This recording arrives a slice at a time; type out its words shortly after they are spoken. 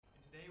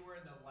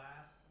the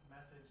last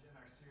message in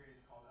our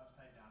series called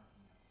Upside Down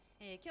Kingdom.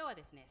 今日は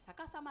ですね、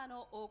逆さま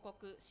の王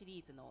国シ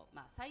リーズの、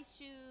最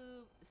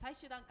終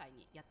段階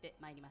にやって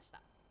まいりまし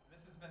た。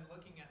This has been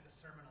looking at the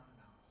Sermon on the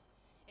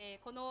Mount.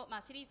 この、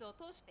シリーズを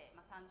通して、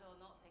山上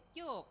の説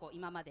教を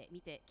今まで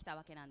見てきた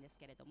わけなんです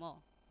けれど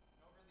も、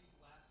Over these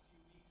last few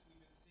weeks,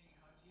 we've been seeing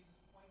how Jesus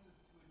points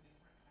us to a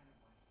different kind of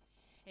life.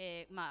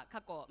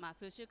 過去、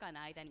数週間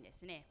の間にで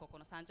すね、こ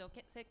の山上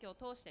説教を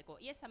通して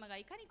イエス様が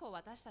いかに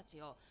私た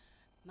ちを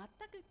全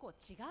く違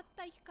っ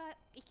た生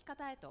き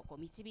方へと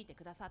導いて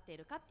くださってい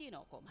るかっていう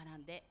のを学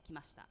んでき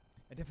ました。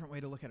A different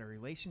way to look at our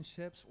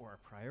relationships or our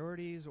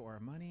priorities or our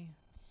money.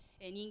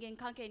 人間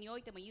関係にお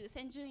いても優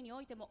先順位にお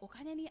いてもお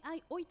金に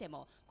おいて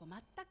も全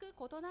く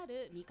異な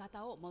る見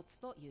方を持つ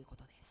というこ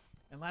とです。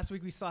And last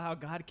week we saw how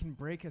God can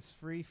break us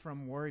free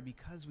from worry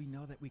because we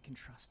know that we can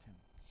trust Him.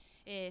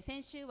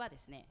 先週はで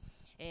すね、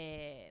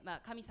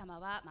神様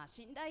は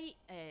信頼、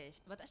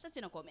私たち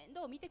の面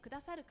倒を見てく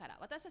ださるから、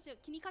私たちを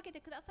気にかけ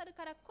てくださる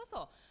からこ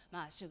そ、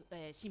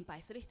心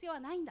配する必要は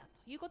ないんだと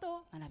いうこと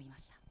を学びま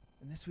した。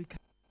And this week,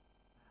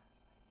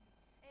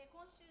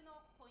 今週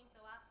のポイン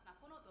トは、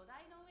この土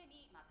台の上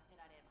に立て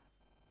られます。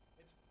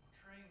It's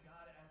portraying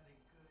God as a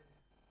good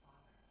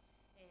father.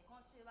 今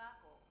週は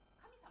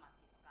神様っ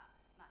ていうのが、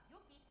良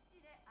き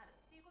父である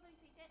ということに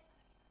ついて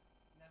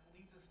学び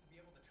ます。And that leads us to be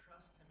able to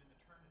trust Him and to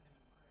turn to Him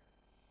in prayer.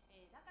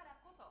 だから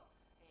こそ、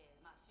主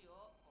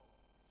を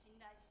信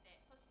頼して、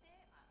そして、主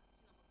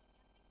のもとにやっ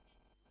てきて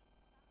祈る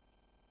ことができる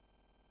のです。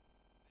 today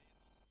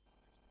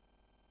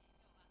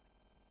is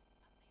also Father's Day. 今日は先ほど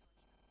もあったよう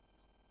に父の日で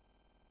す。 So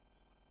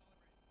we want to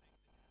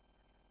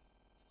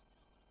celebrate and thank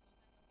the dads in our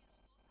church. もち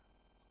ろんこの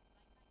教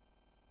会におけるお父さんを祝いたいと思います。 We want to remember our own fathers. また私たち自身の、肉の父も祝いたいと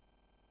思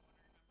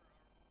い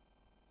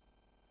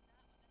ます。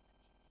 One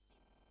of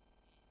the dreams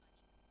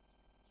here as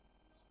a church is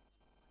we want to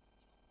live strong.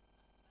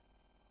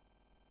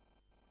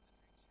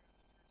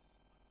 イ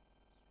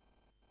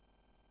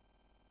エス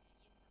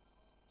様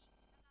に従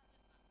う、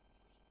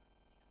強い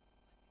父が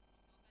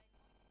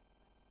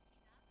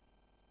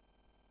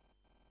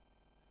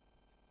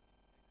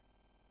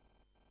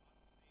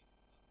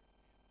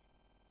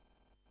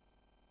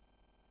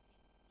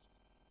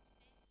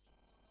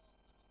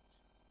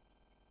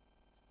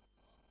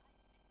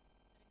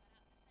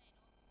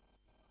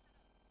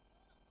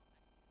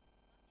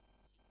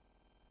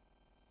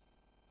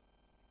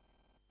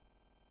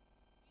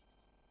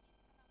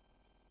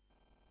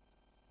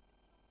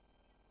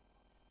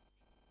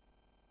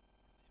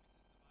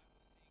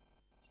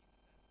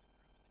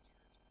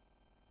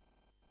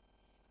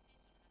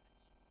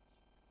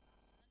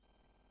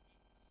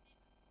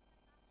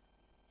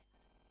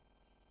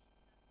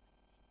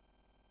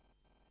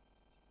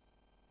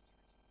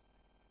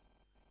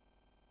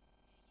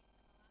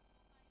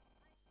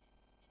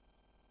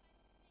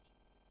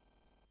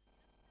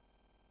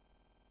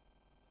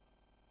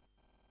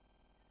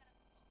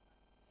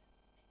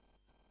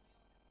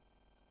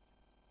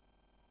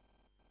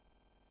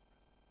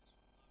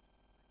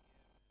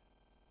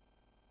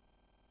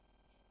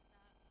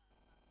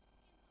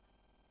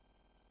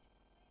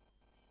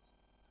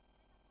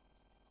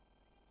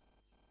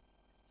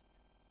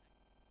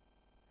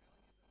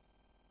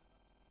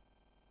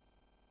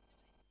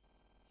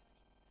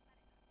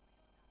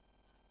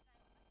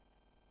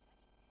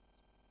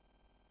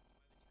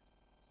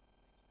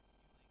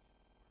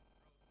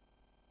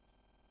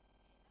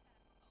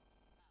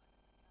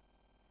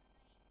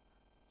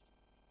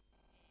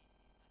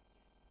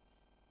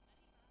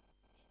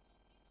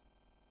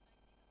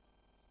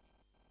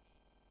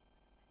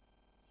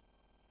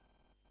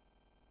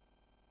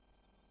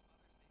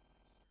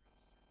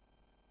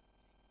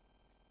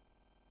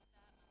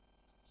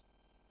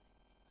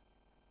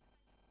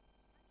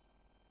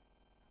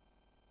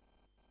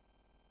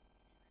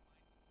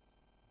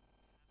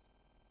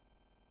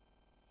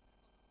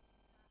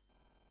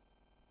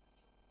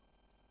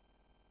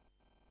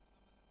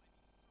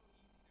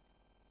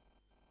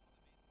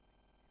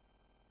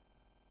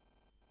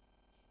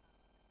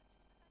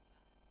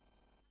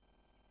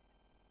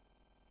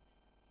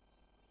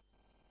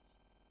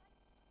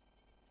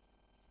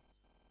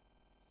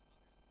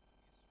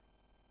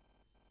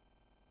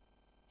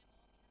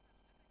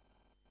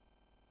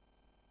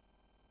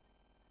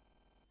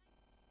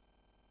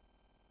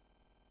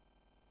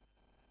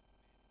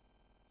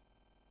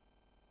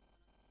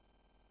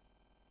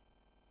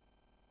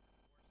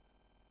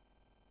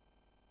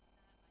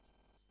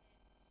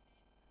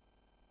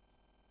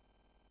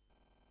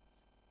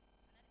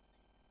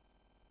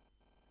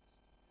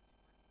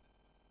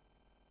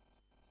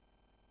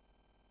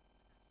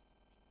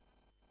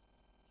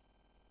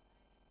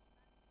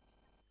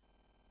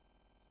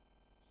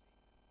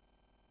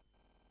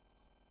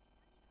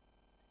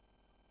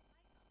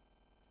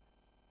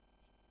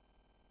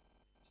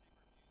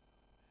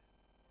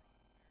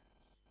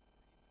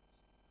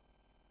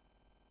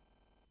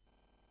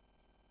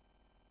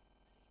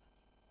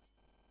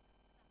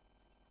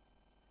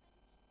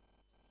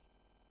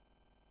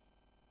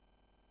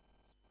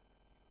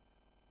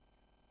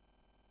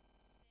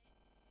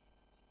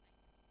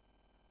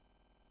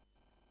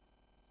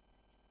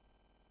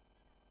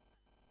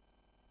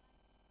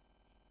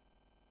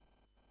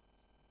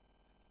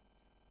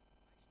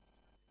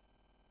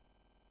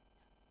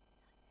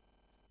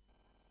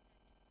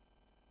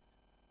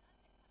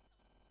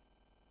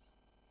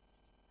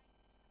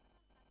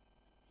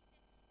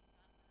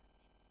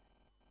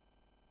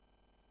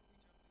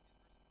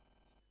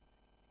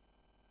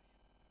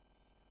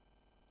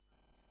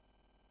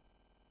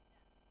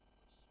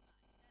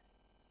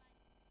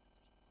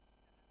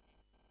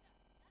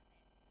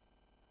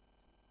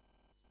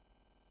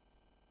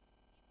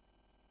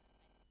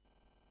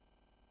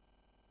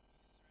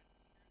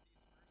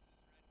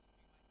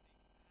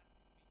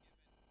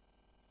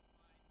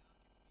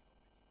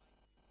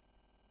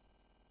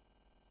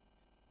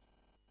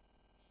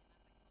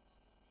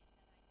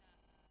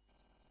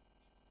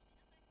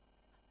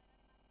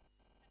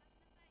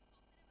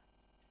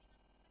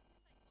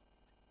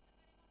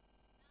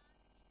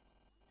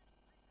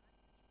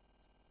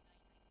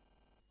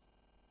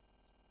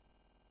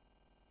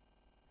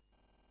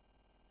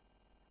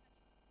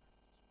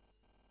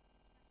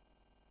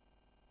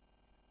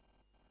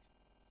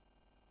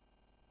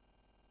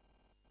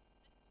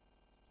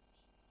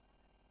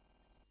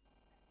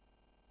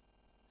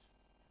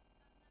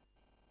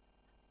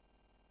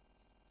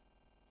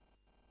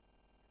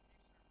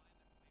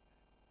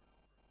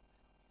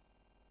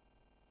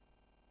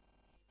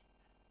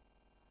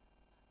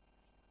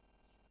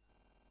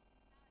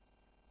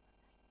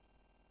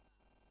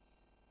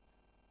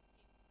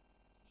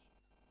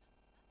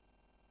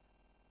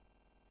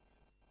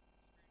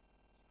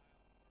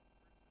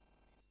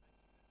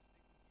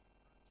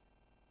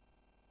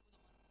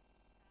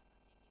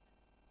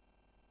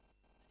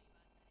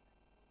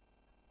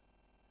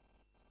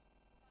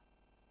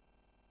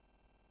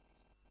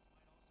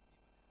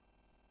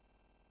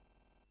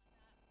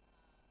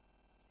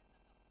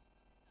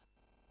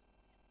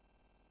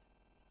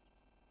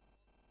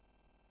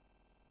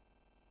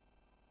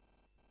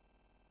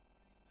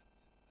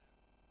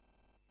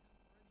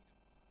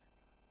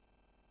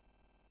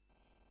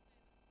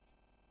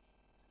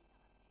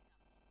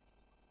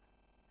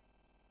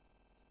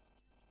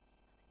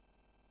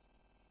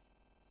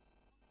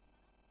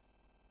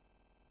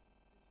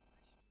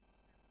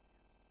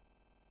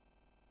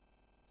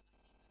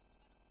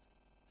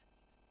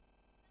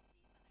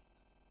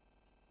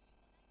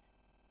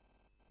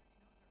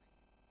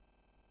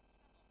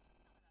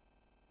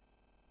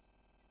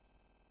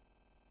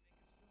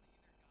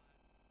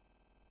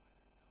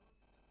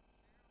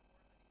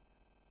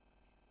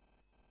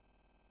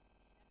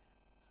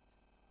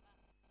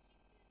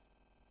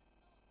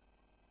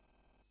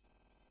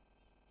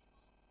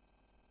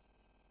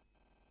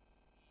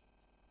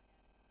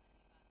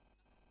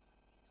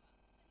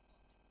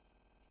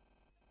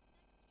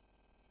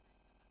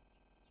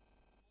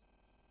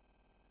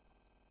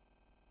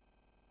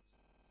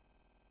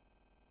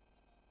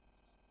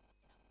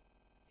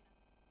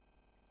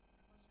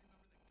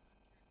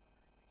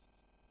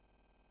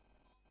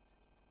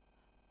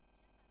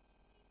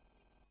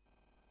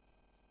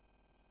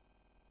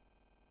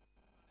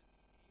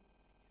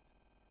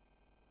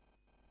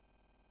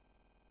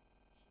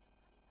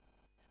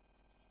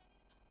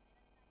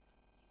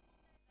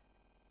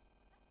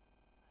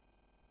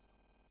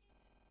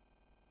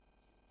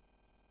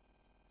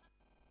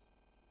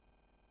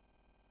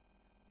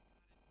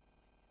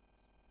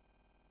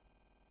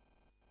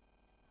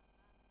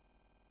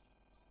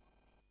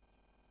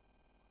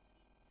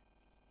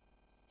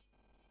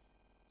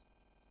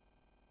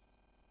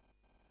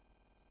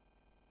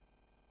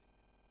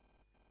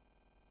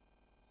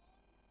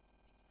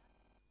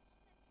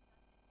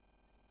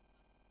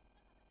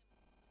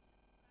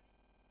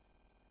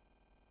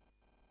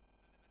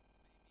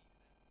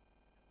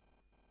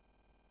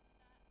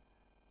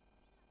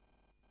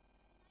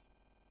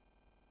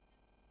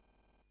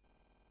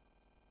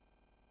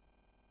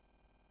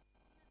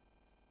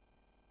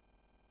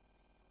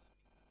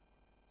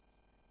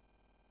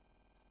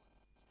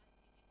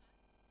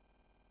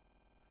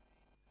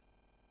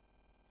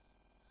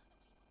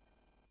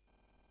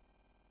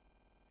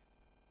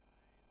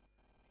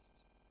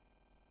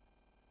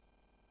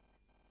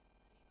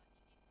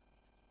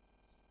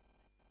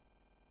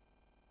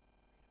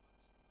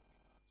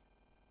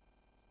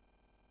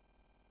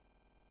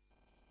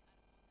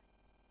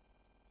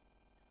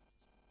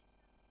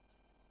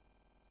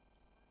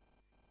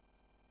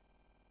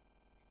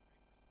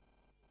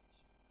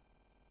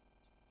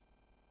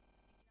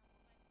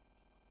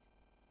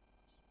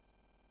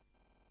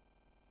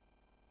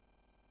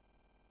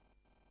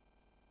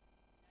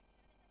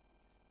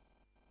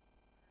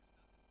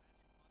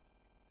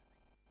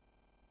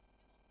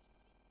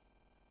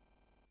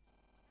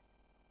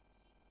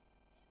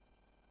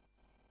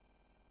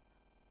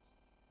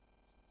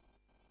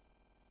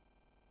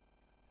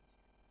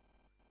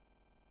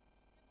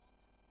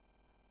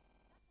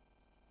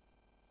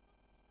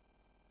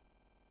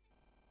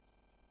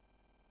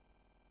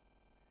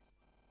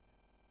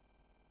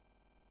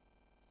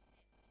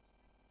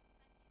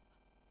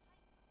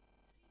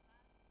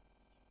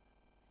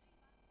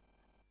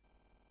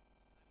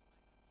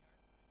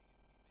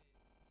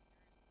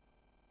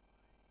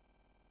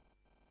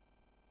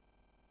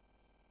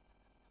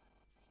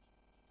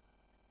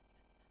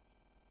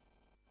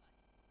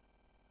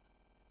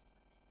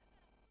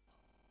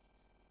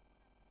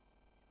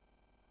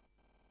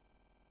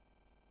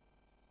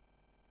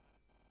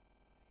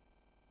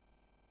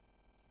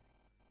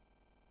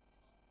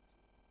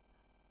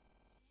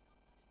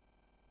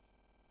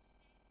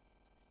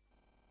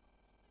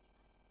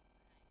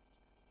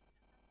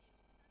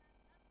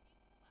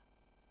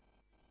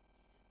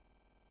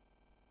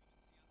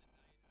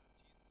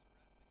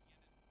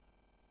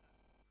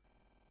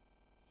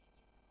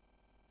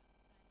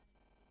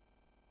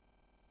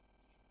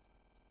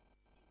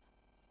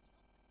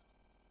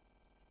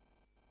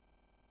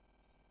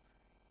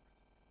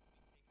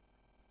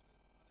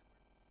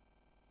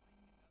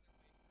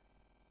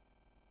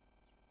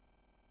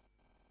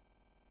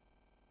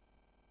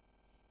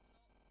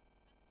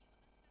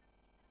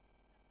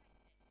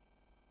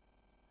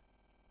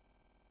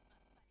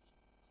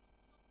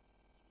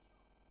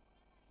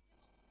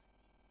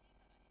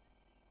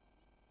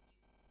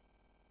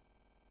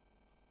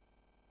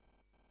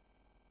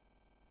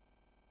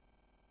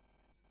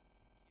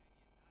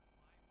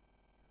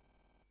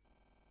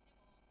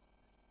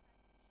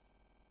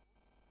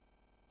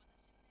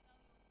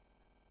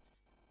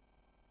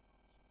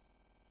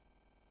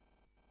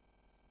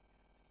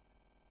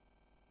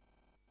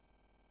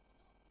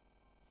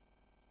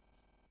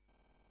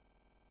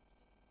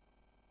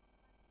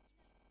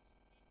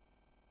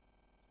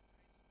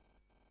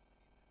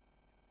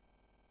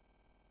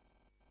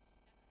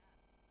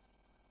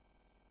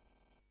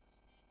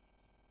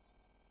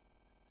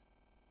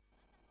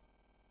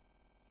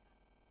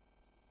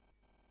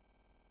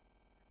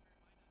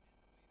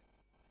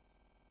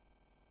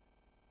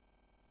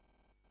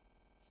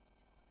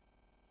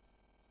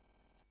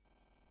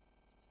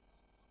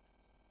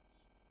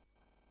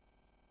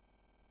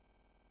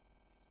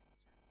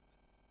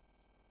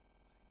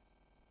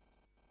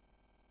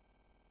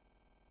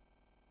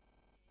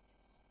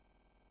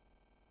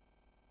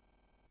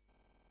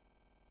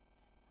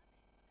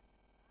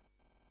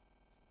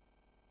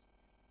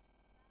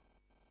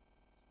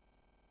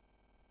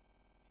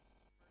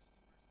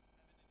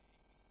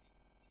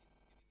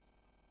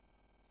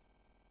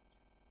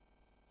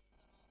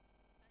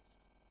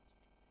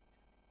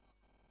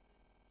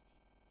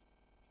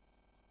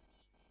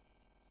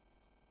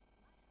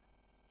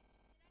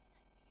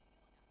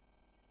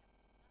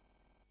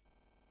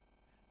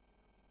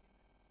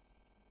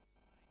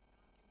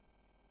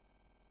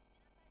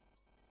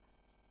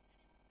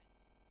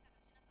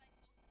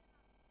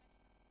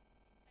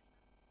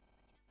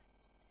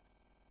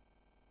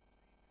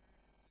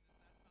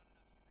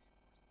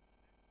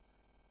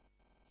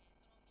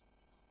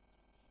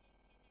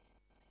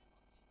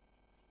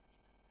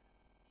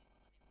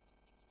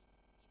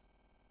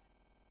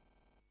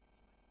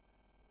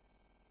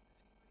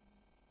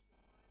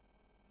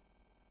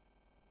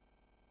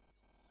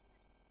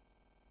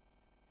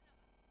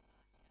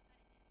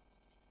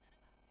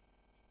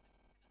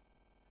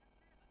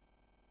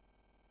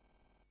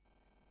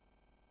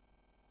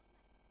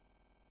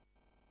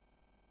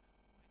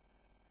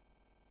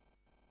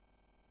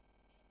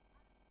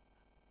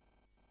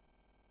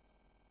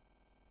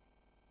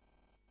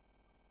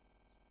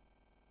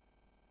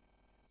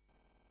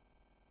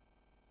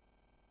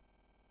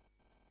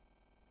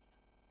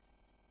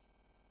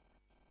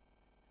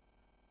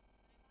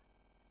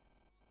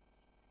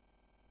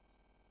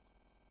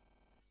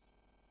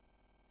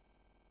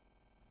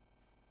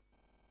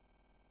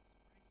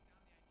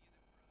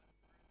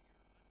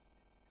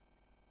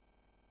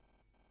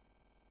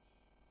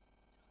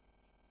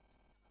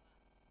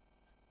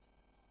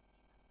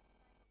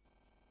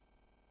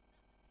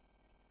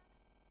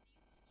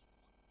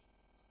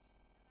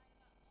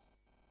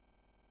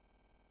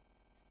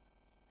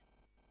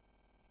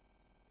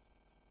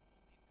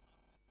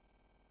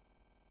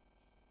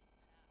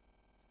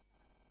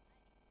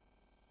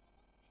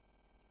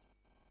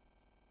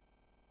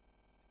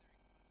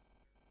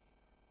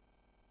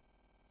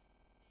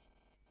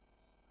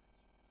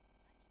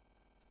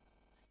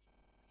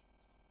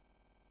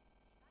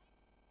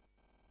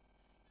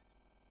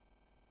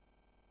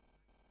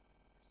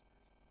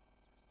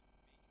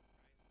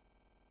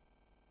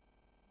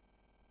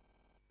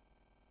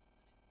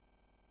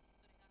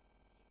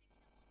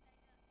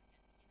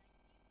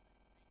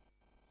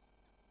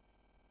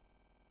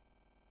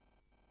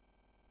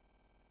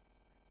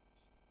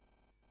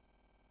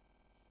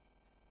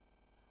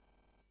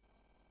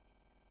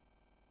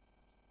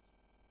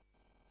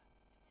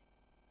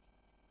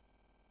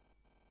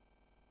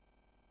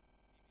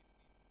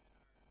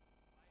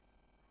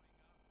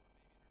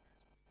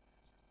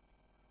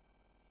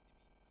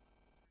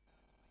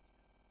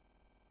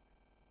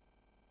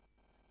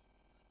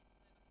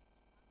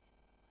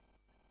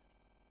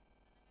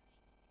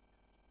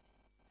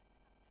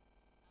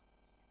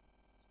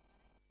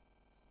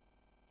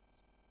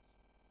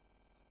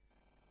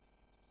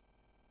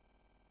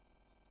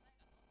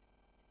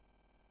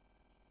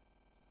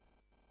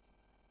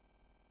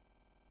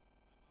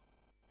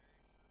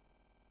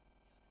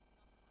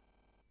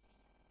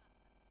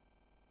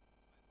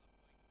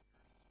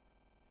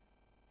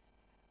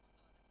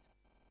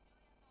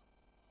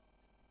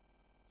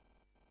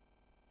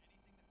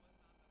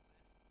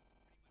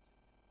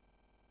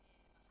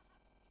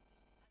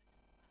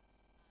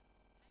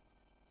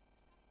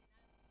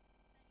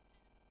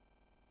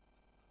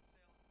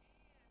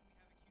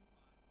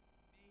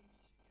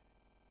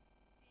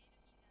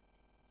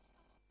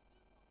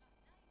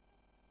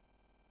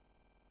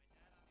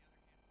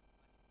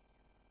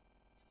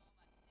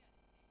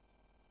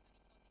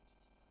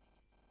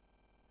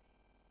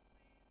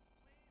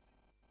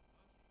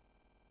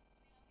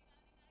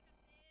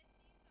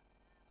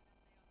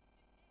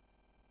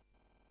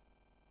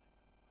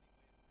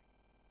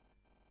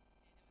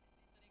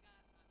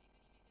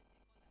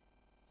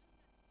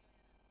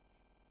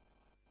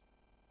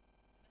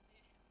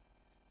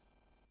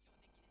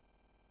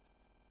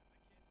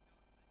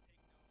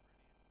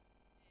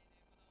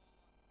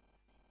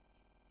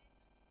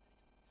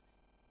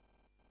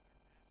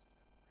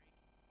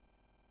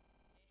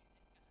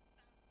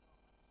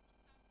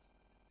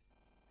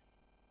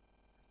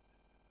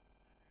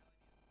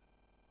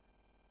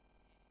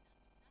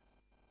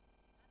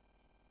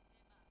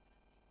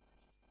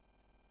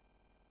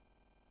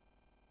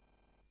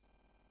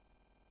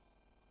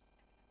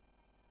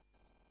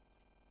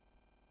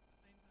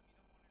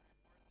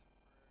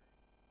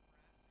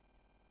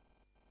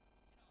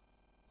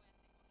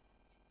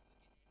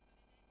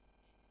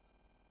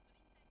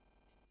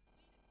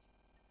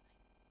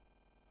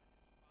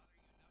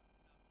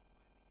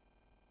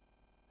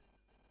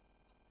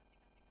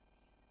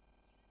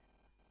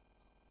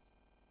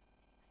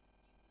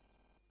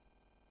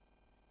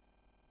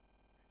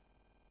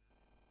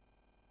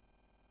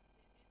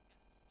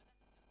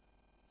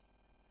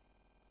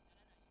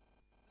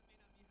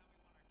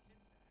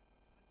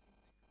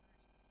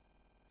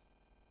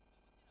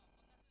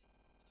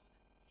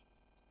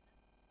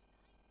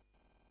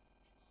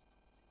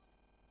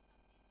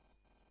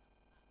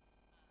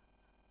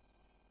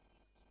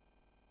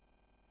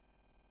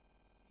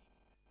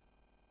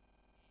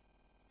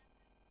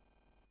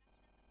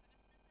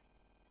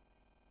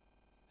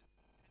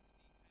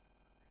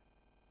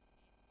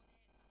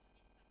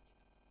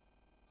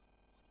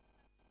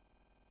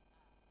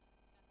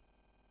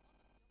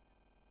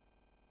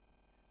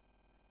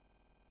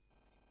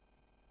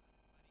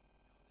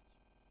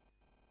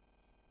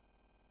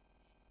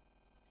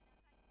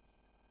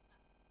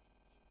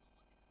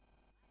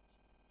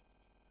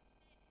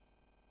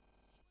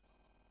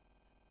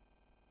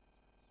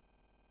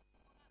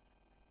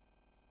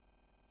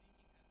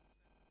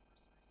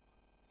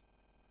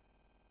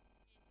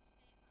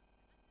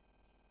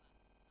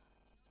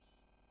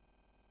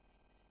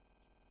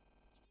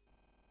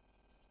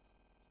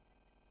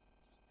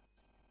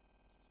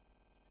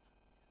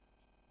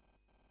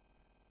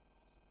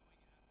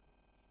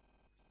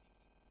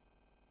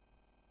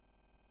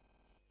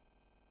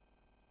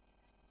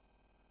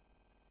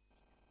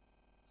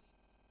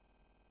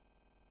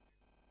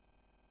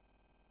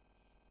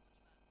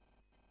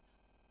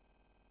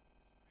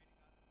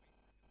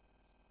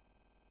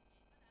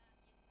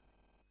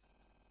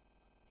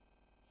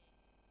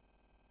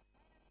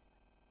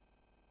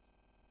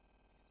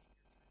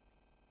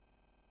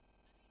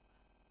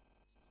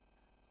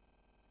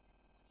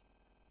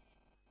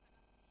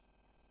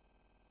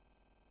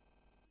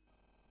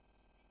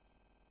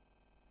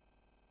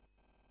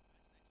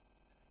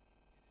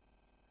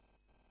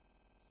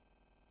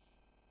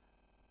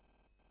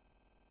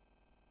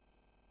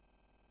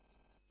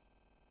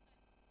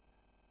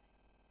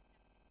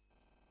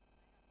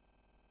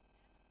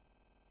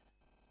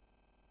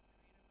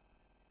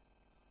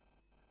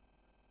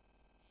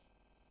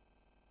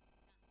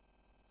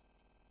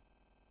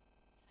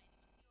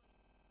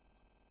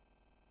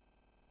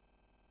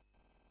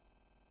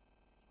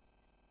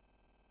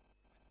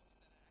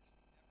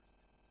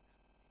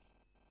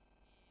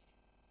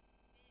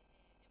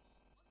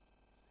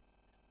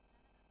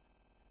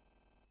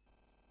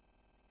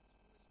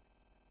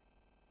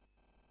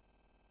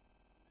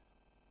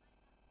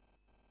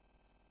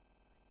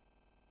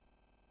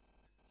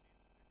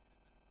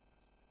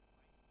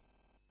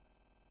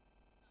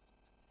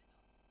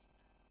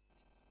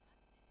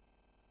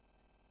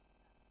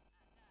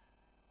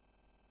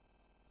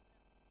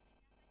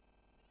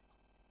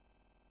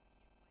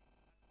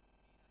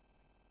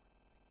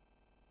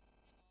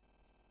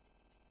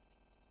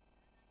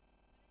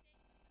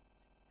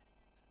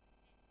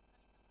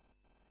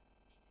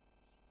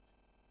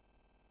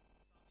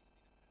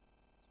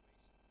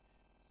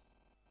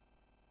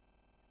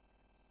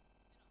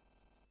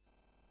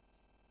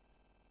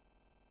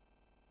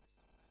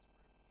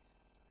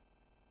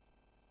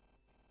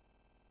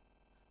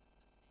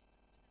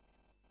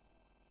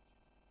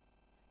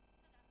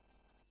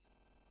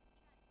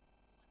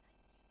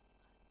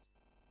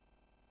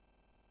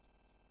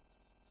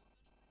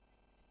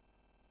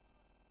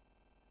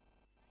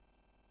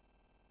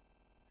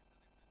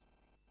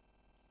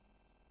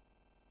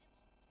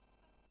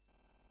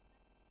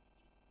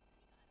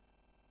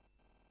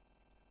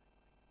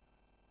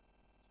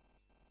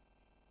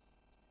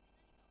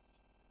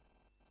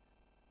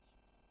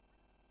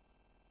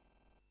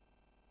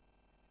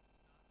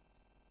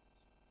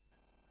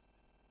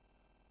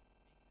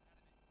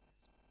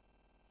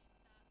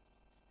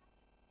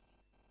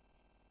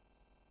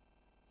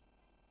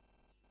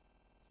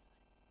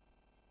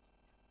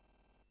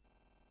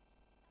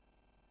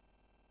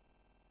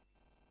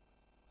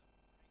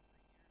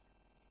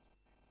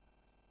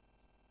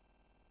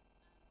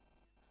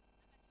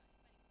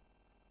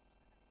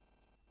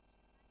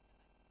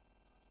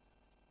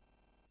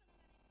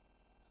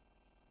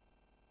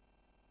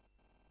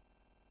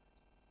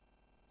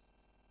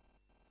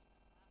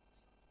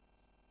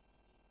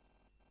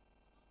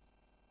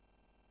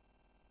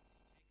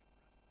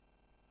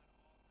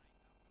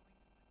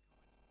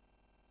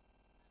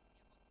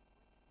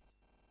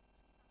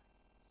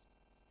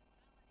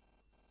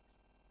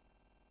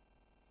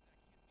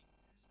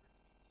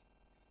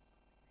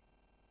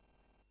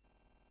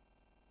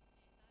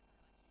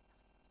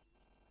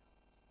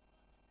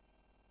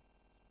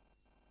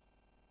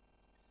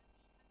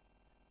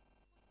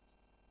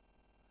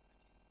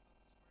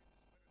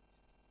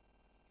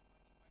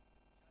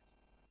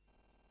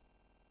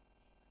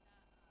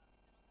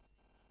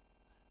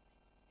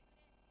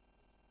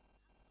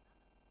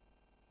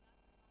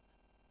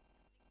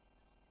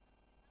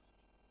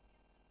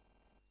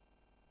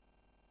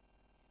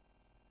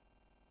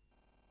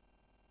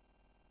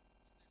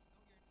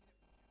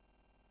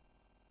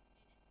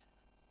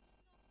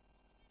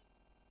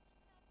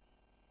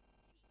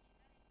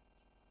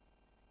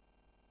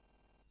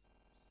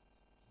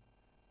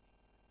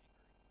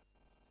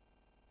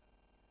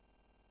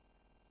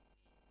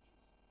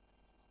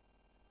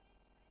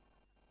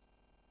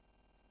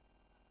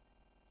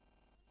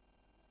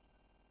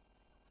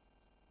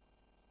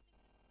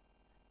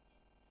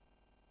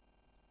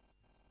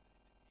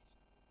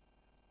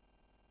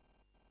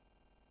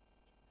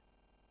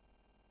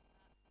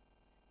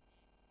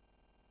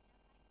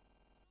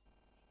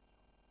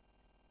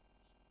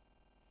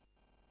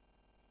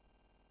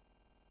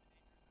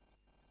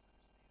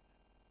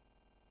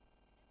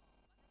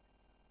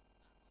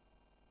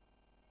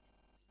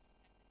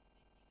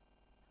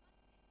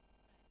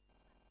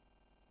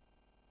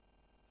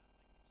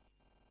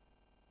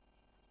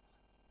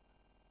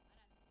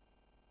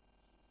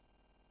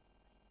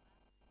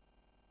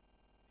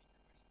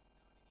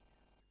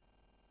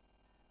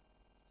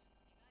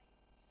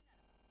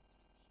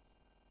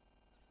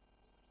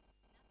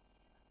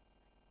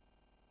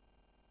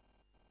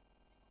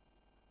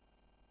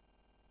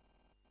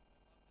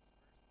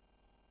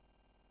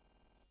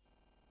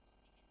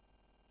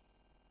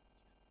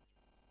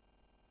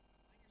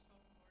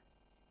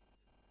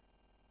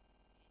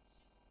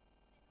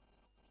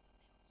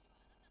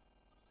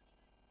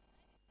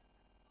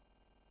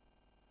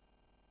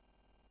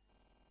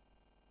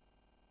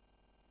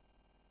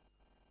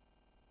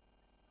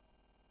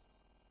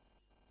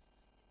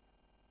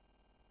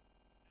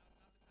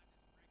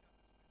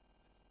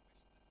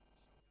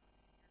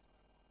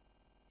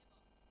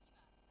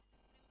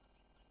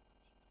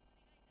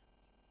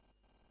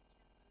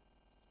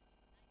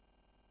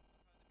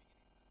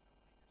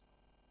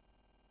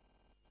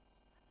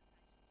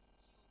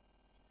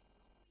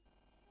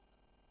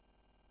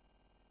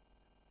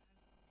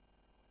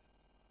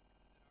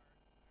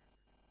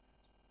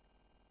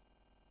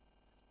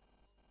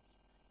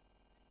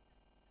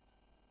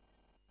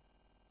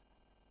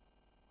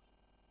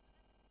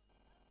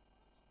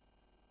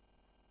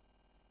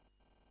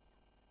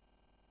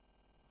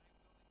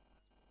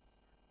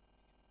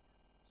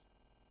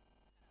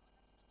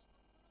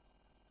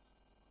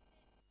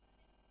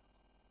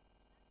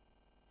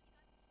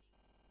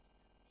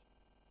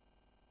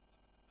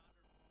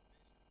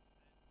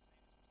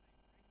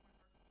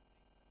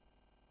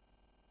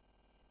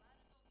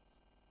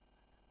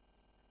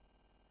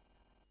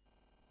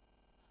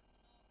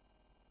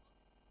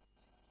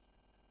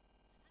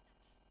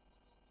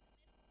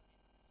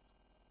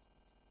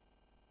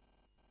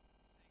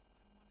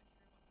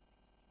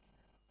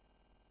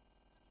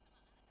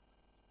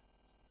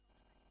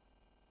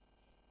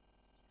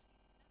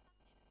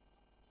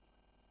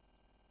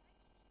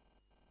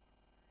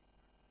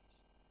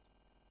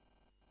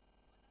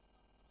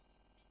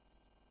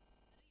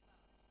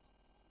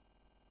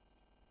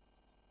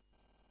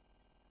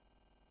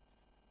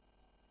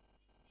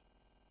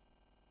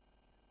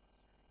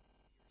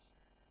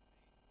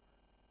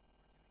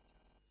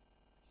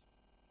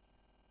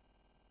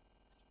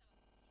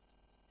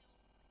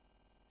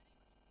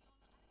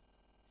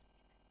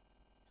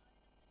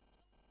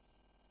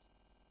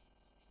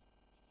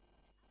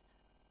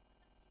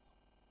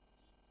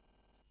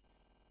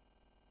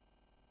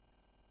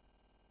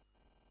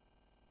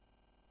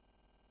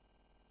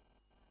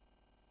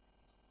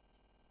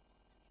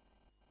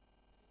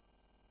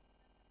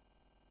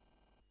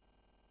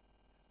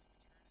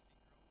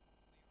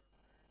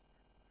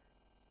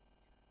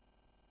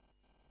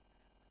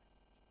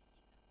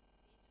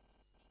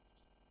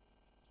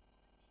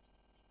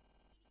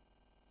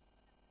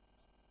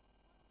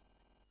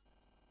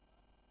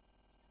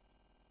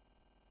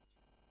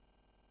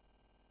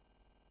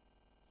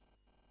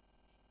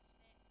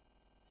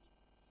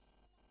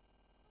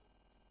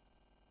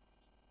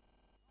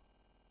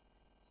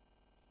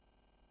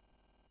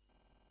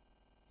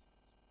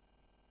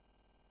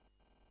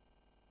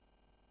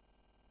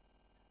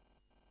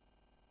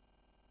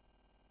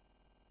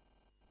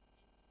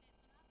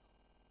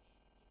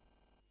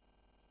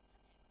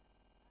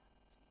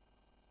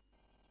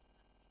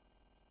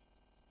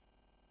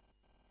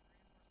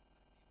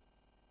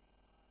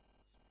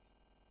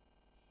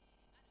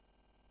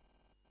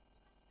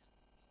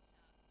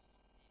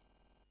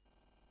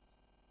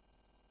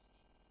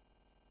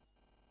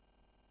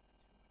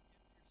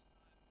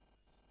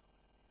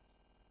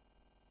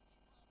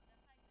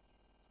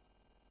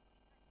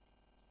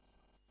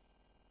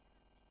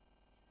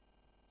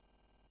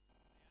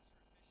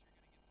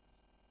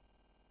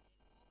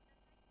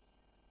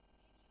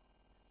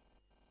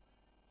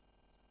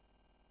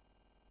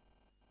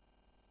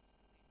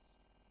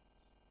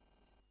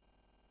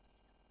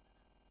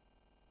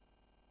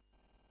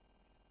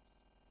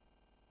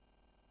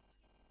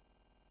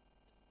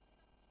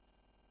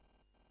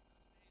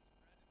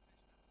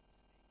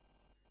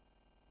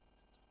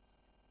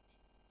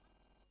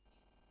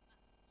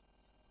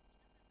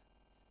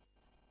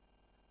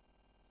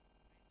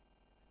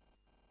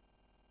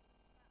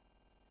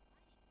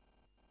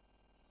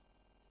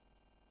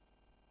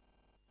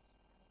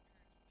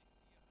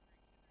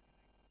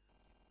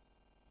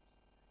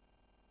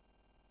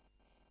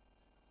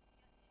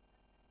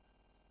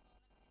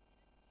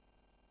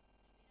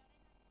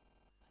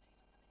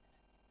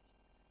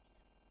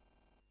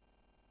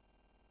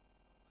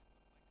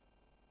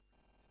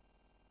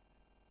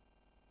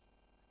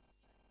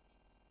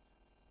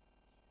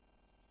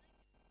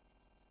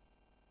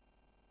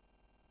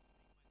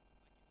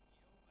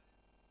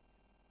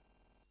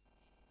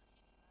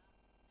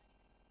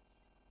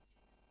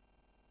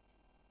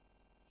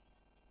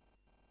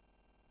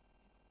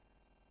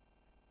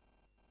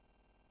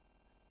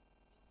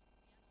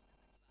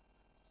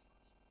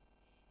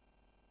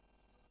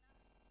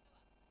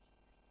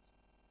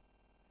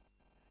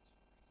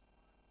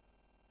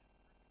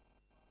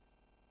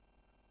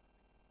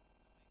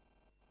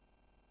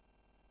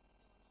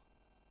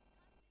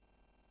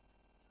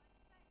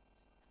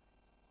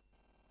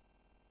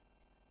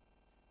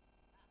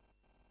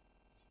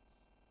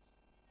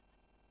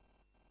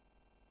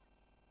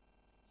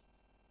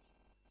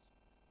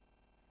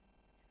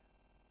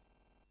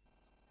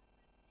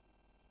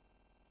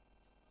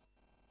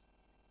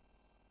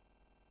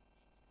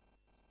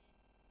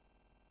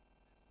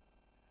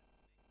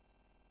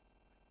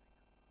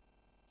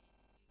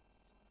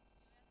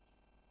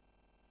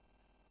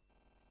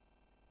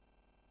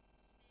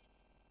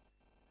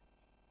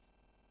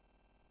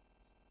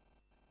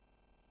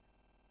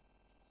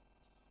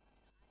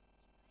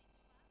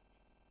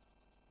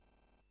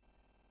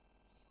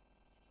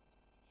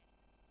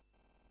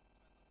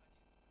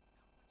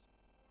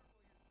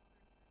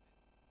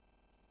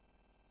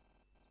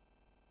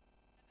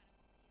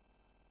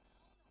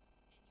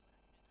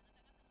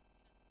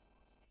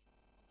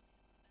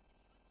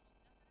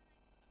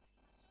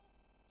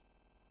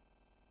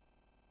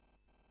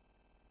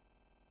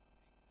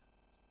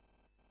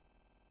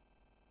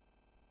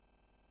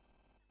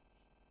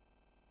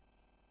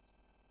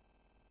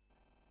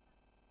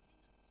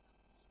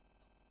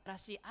ら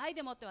しい愛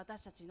でもって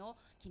私たちの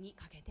気に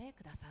かけて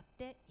くださっ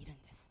ている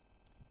んです。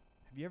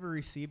Have you ever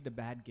received a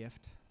bad gift?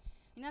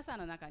 皆さん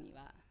の中に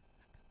は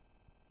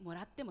も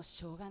らっても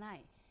しょうがな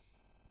い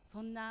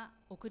そんな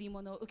贈り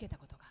物を受けた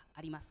ことが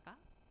ありますか？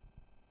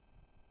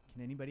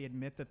 Can anybody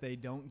admit that they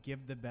don't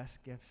give the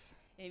best gifts?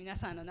 皆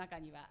さんの中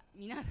には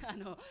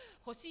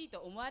欲しいと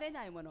思われ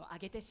ないものをあ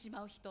げてし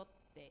まう人っ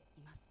て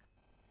いますか？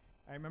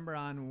 I remember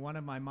on one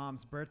of my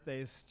mom's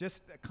birthdays,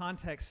 just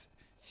context,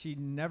 she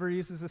never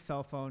uses a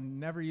cell phone,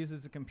 never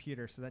uses a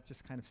computer, so that's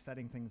just kind of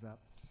setting things up.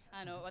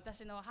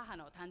 私の母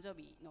の誕生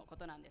日のこ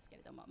となんですけ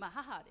れども、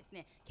母はです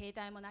ね、携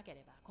帯もなけ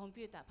ればコン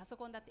ピューター、パソ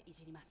コンだってい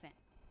じりません。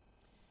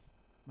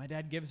My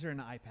dad gives her an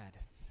iPad.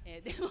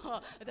 で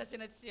も私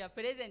の父は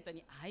プレゼント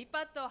に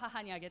iPad を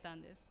母にあげた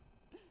んです。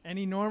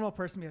Any normal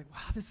person would be like,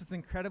 wow, this is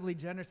incredibly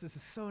generous. This is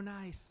so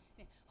nice.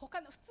 他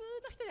の普通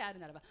の人である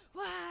ならば、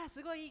わあ、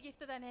すごいいいギフ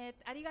トだね、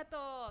ありがと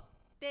う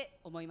って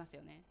思います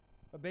よね。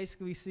But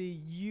basically, we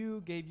see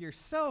you gave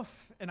yourself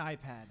an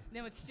iPad.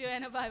 でも父親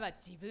の場合は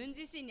自分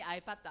自身に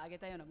iPad をあげ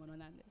たようなもの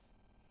なんです。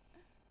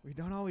We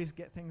don't always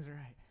get things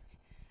right.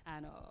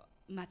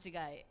 間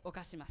違いを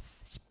犯しま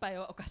す。失敗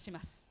を犯し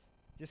ます。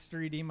Just to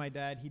redeem my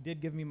dad, he did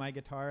give me my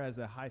guitar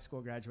as a high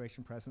school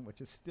graduation present,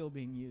 which is still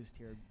being used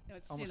here でも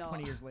almost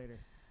 20 years later.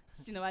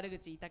 父の悪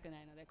口言いたく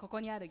ないので、こ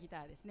こにあるギタ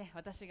ーですね。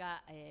私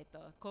が、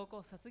高校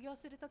を卒業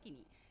するとき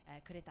に、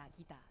くれた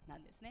ギターな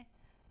んですね。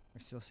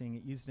We're still seeing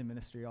it used in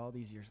ministry all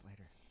these years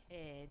later.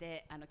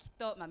 できっ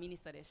と、ミニ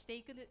ストリーをして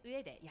いく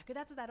上で役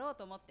立つだろう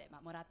と思って、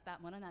もらった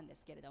ものなんで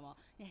すけれども、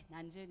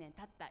何十年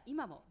経った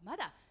今もま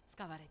だ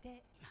使われて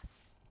いま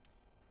す。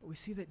We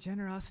see that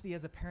generosity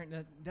as a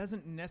parent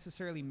doesn't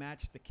necessarily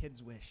match the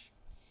kid's wish.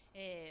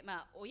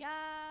 親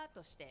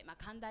として、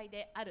寛大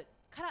である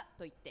から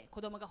といって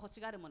子供が欲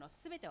しがるもの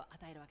すべてを与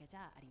えるわけじ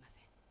ゃありませ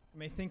ん。You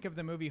may think of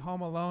the movie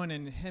Home Alone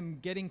and him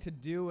getting to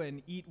do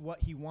and eat what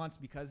he wants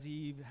because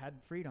he had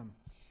freedom.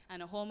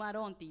 ホームア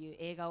ローンっていう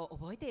映画を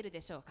覚えているで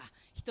しょうか。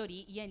一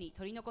人家に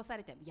取り残さ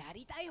れてや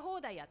りたい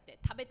放題やって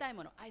食べたい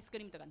ものアイスク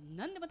リームとか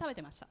何でも食べ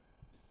てました。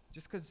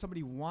Just because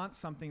somebody wants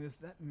something,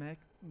 does that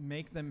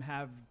make them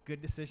have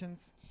good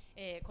decisions?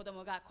 子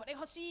供がこれ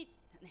欲しい、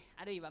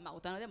あるいは大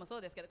人でもそ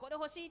うですけど、これ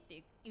欲しいっ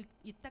て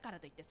言ったから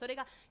といってそれ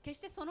が決し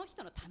てその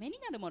人のために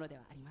なるもので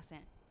はありませ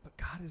ん。But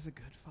God is a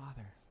good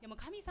father. でも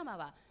神様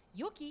は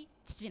良き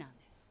父なんで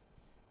す。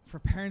For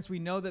parents, we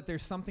know that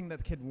there's something that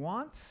the kid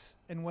wants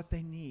and what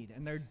they need,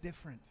 and they're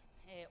different.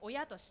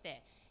 親とし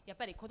てやっ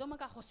ぱり子供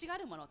が欲しが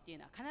るものっていう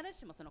のは必ず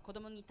しもその子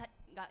供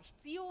が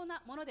必要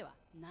なものでは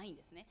ないん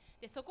ですね。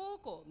で、そこ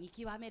を見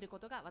極めるこ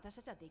とが私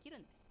たちはできる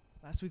んです。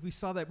Last week we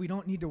saw that we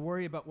don't need to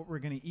worry about what we're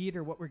going to eat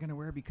or what we're going to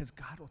wear because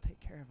God will take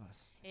care of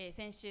us.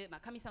 先週、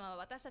神様は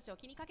私たちを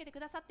気にかけてく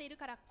ださっている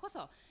からこ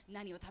そ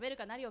何を食べる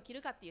か何を着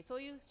るかっていうそ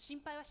ういう心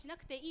配はしな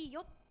くていい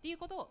よっていう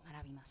ことを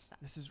学びました。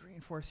This is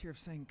reinforced here of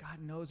saying God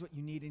knows what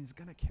you need and He's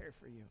going to care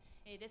for you.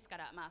 ですか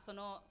ら、そ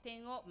の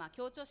点を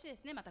強調してで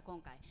すね、また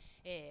今回、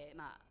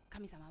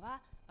神様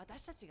は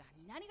私たちが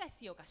何が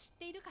必要か知っ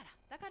ているから、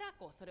だから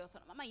それをそ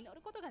のまま祈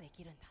ることがで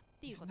きるんだっ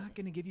ていう He's こと not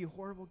で going to す。 give you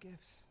horrible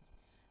gifts.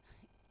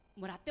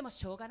 もらっても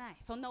しょうがない、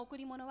そんな贈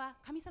り物は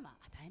神様は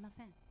与えま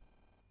せん。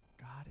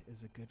God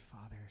is a good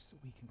father, so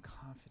we can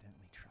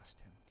confidently trust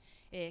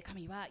Him.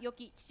 神は良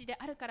き父で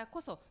あるから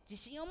こそ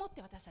自信を持っ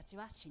て私たち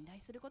は信頼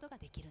することが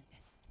できるんで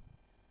す。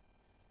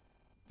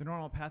The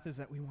normal path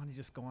is that we want to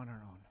just go on our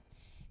own.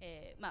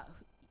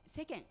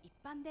 世間一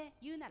般で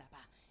言うならば、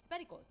やっぱ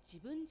り自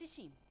分自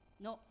身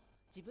の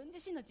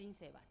人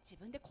生は自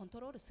分でコント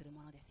ロールする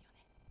ものですよ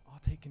ね。I'll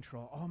take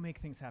control. I'll make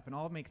things happen.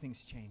 I'll make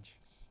things change.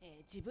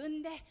 自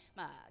分で、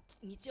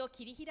道を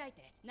切り開い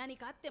て何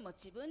かあっても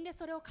自分で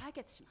それを解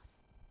決しま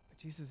す。But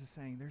Jesus is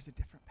saying there's a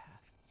different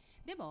path.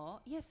 でも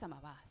イエス様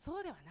は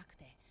そうではなく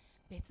て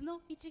別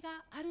の道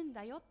があるん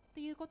だよと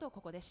いうことを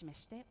ここで示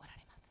しておら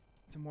れます。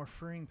It's a more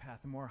freeing path,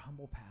 a more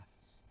humble path.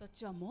 そっ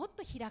ちはもっ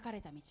と開かれ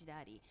た道で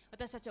あり、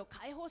私たちを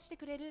解放して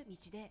くれる道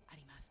であ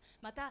ります。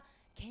また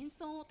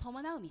謙遜を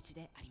伴う道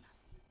でありま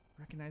す。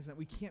Recognize that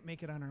we can't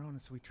make it on our own,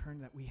 so we turn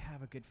that we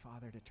have a good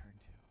father to turn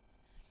to.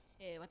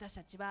 私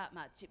たちは、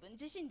自分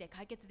自身で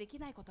解決でき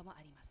ないこともあ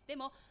ります。で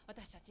も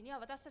私たちには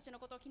私たちの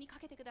ことを気にか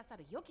けてくださ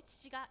る良き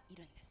父がい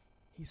るんです。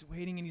He's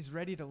waiting and He's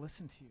ready to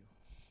listen to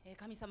you.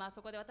 神様は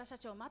そこで私た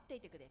ちを待って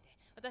いてくれて、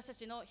私た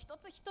ちの一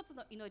つ一つ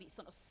の祈り、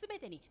そのすべ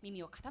てに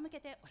耳を傾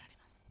けておられ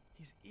ます。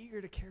He's eager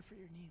to care for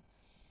your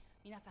needs.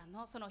 皆さん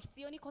のその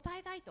必要に応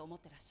えたいと思っ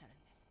てらっしゃるん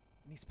です。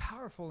And He's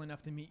powerful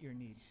enough to meet your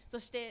needs. そ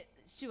して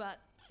主は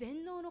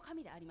全能の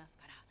神であります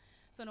から、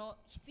その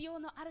必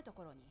要のあると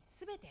ころに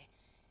すべて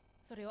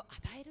それを与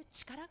える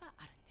力が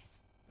あるんで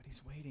す。But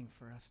He's waiting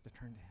for us to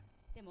turn to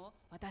Him. でも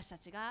私た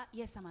ちが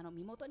イエス様の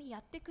身元にや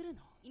ってくる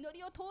のを、祈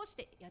りを通し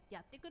てや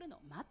ってくるのを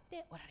待っ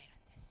ておられるん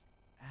です。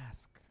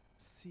Ask,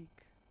 seek,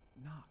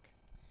 knock.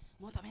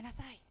 求めな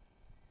さい、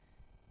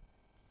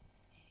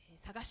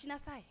探しな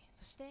さい、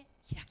そして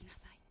開きな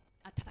さい、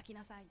叩き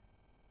なさい。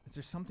 Is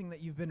there something that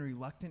you've been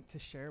reluctant to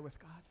share with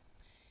God?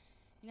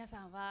 皆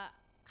さんは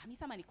神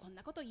様にこん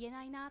なこと言え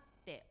ないなっ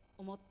て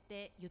思っ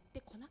て言って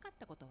こなかっ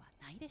たことは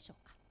ないでしょ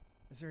うか。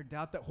 Is there a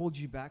doubt that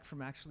holds you back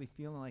from actually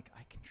feeling like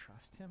I can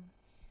trust him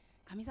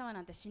神様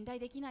なんて信頼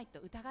できないと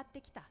疑っ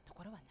てきたと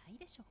ころはない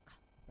でしょうか。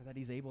 or that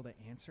he's able to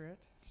answer it?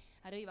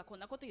 あるいはこん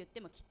なこと言っ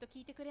てもきっと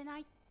聞いてくれな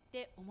いっ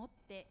て思っ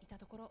ていた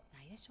ところ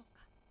ないでしょう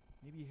か。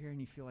 Maybe you're here and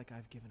you feel like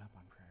I've given up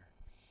on prayer.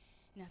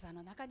 皆さん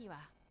の中に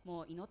は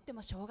もう祈って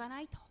もしょうがな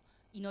いと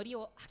祈り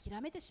を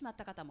諦めてしまっ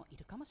た方もい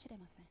るかもしれ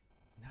ません。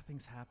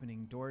 Nothing's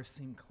happening. Doors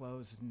seem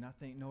closed.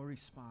 Nothing, no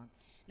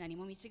response. 何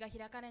も道が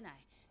開かれない、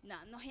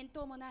何の返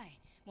答もない、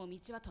もう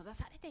道は閉ざ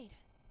されている。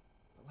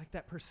 But like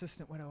that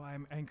persistent widow, I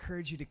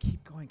encourage you to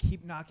keep going,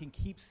 keep knocking,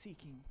 keep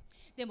seeking.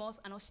 でも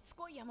しつ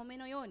こいやもめ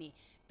のように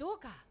どう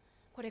か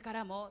これか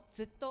らも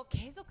ずっと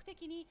継続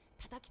的に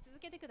叩き続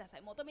けてくださ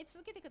い。求め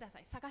続けてくださ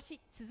い。探し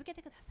続け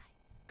てください。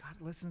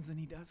 God listens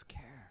and he does care.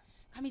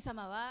 神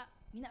様は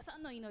皆さ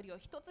んの祈りを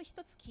一つ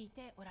一つ聞い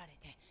ておられ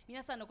て、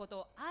皆さんのこと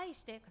を愛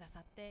してくださ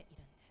ってい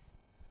るんです。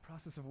 The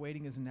process of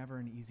waiting is never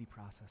an easy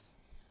process.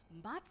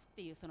 待つっ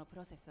ていうそのプ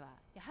ロセスは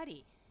やは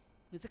り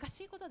難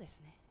しいことです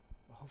ね。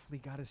 But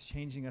hopefully God is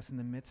changing us in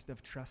the midst of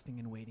trusting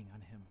and waiting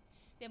on him.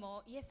 で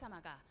もイエス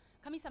様が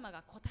神様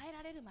が答え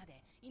られるま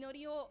で祈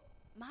りを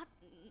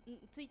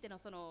ついての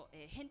その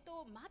返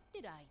答を待って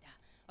いる間、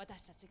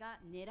私たちが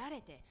練ら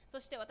れて、そ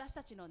して私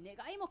たちの願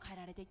いも変え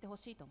られていってほ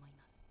しいと思い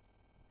ます。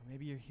 Or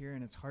maybe you're here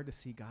and it's hard to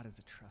see God as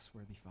a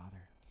trustworthy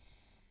father.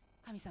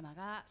 神様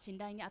が信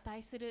頼に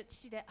値する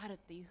父である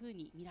というふう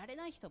に見られ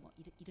ない人も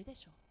いるで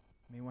しょう。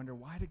 You may wonder,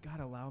 why did God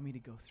allow me to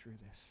go through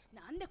this?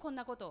 なんでこん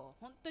なことを、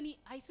本当に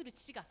愛する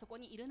父がそこ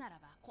にいるなら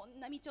ばこん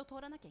な道を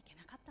通らなきゃいけ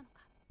なかったの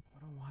か。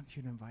 But I want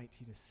you to invite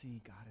you to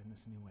see God in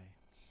this new way.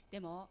 で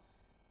も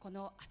こ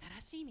の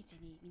新しい道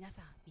に皆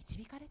さん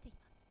導かれていま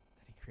す。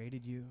 That he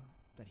created you,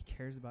 that he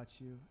cares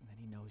about you, and that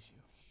he knows you.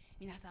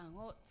 皆さん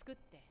を作っ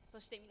て、そ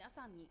して皆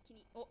さんに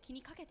気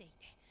にかけてい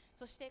て、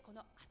そしてこ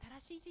の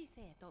新しい人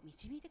生へと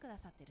導いてくだ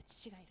さっている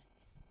父がいるんで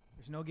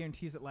す。 There's no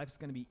guarantees that life is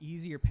going to be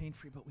easy or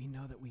pain-free, but we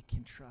know that we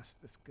can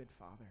trust this good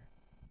father.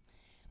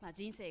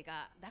 人生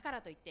がだか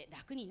らといって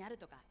楽になる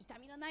とか痛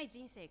みのない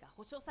人生が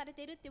保証され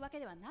ているってわけ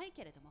ではない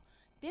けれども、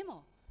で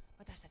も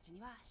私たちに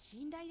は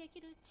信頼で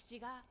きる父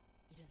が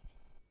いるんで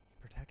す。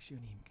 He protects you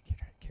and he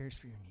cares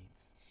for your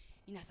needs.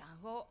 皆さ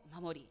んを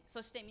守り、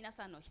そして皆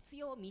さんの必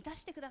要を満た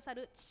してくださ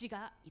る父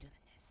がいるんで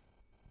す。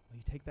 Will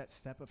you take that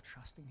step of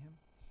trusting him?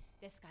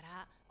 ですか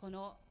らこ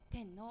の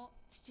天の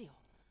父を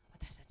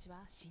私たち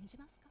は信じ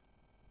ますか。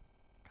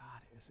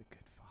 God is a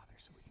good father,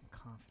 so we can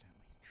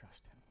confidently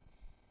trust him.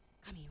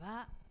 神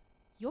は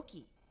良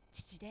き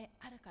父で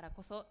あるから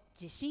こそ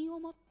自信を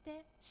持っ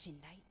て信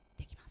頼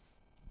できます。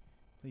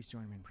 Please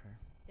join me in prayer.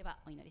 では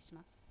お祈りし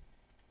ます。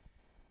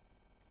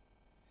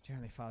 Dear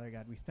Heavenly Father,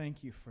 God, we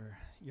thank you for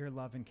your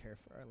love and care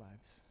for our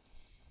lives.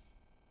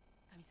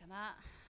 神様、